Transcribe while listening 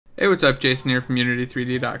Hey, what's up? Jason here from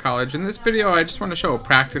Unity3D.College. In this video, I just want to show a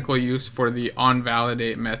practical use for the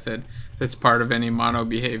OnValidate method that's part of any mono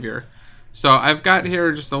behavior. So I've got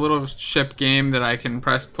here just a little ship game that I can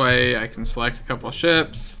press play. I can select a couple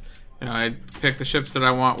ships. I pick the ships that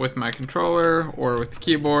I want with my controller or with the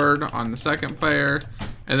keyboard on the second player,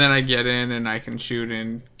 and then I get in and I can shoot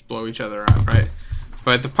and blow each other up, right?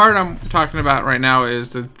 But the part I'm talking about right now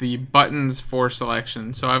is the buttons for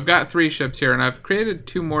selection. So I've got 3 ships here, and I've created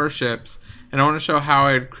 2 more ships, and I want to show how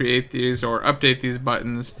I'd create these or update these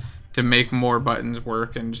buttons to make more buttons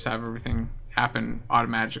work and just have everything happen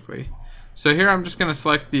automatically. So here I'm just going to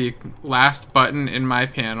select the last button in my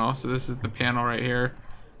panel. So this is the panel right here.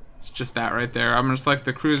 It's just that right there. I'm going to select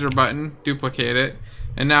the cruiser button, duplicate it,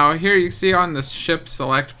 and now here you see on the ship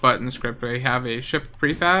select button script we have a ship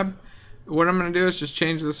prefab. What I'm going to do is just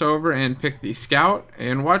change this over and pick the scout,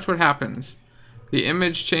 and watch what happens. The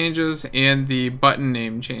image changes and the button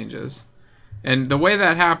name changes. And the way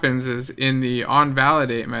that happens is in the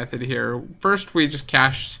onValidate method here. First we just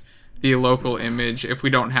cache the local image if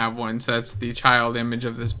we don't have one, so that's the child image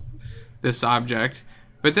of this object.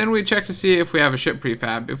 But then we check to see if we have a ship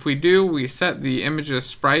prefab. If we do, we set the image's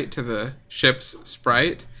sprite to the ship's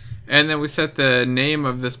sprite, and then we set the name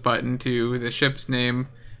of this button to the ship's name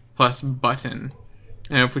plus button.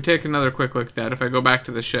 And if we take another quick look at that, if I go back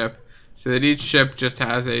to the ship, so that each ship just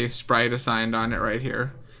has a sprite assigned on it right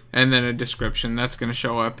here, and then a description that's going to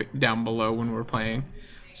show up down below when we're playing.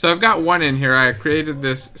 So I've got one in here. I created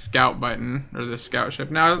this scout button, or this scout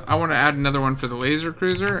ship. Now I want to add another one for the laser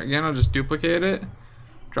cruiser. Again, I'll just duplicate it,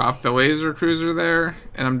 drop the laser cruiser there,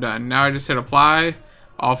 and I'm done. Now I just hit apply.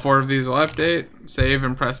 All 4 of these will update, save,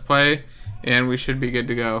 and press play, and we should be good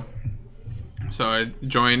to go. So I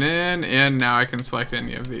join in, and now I can select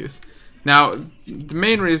any of these. Now, the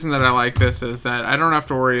main reason that I like this is that I don't have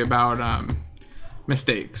to worry about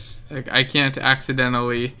mistakes. Like, I can't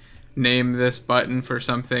accidentally name this button for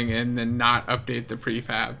something and then not update the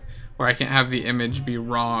prefab, or I can't have the image be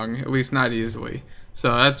wrong, at least not easily.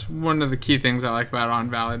 So that's one of the key things I like about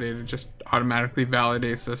OnValidate. It just automatically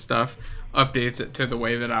validates this stuff, updates it to the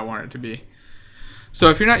way that I want it to be. So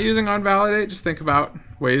if you're not using OnValidate, just think about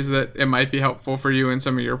ways that it might be helpful for you in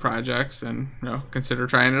some of your projects, and consider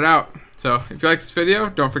trying it out. So if you like this video,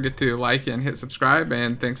 don't forget to like and hit subscribe,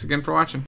 and thanks again for watching.